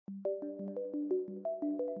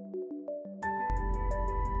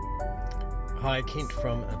Hi, Kent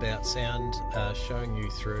from About Sound, showing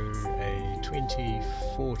you through a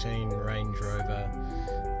 2014 Range Rover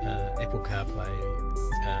Apple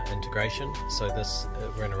Carplay integration. So this,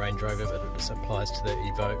 we're in a Range Rover, but this applies to the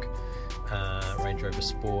Evoque, Range Rover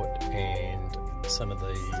Sport and some of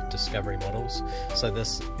the Discovery models. So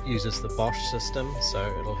this uses the Bosch system, so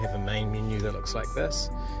it'll have a main menu that looks like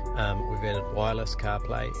this. We've added wireless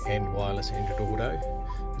CarPlay and wireless Android Auto.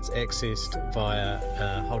 It's accessed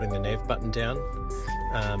via holding the nav button down.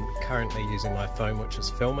 Currently using my phone, which is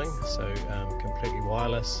filming, so completely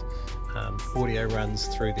wireless. Audio runs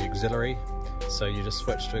through the auxiliary, so you just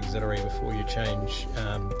switch to auxiliary before you change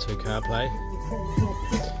to CarPlay.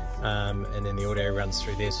 And then the audio runs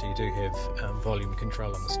through there, so you do have volume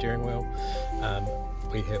control on the steering wheel.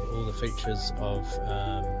 We have all the features of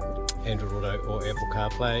Android Auto or Apple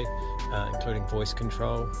CarPlay, including voice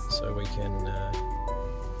control, so we can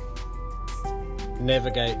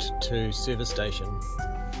navigate to service station.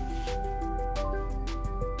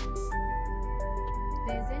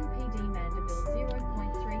 There's NPD Mandeville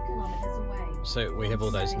 0.3 kilometers away. So we have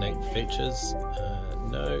all those neat features.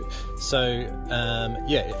 No. So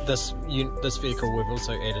yeah, this vehicle, we've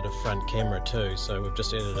also added a front camera too. So we've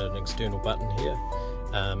just added an external button here,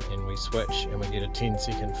 and we switch and we get a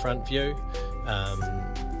 10-second front view,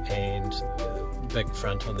 and big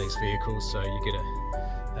front on these vehicles, so you get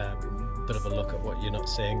a bit of a look at what you're not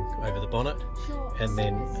seeing over the bonnet. And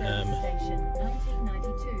then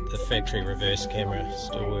the factory reverse camera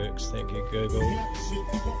still works. Thank you, Google.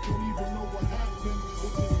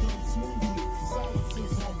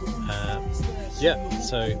 Yeah,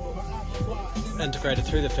 so integrated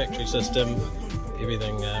through the factory system,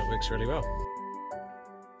 everything works really well.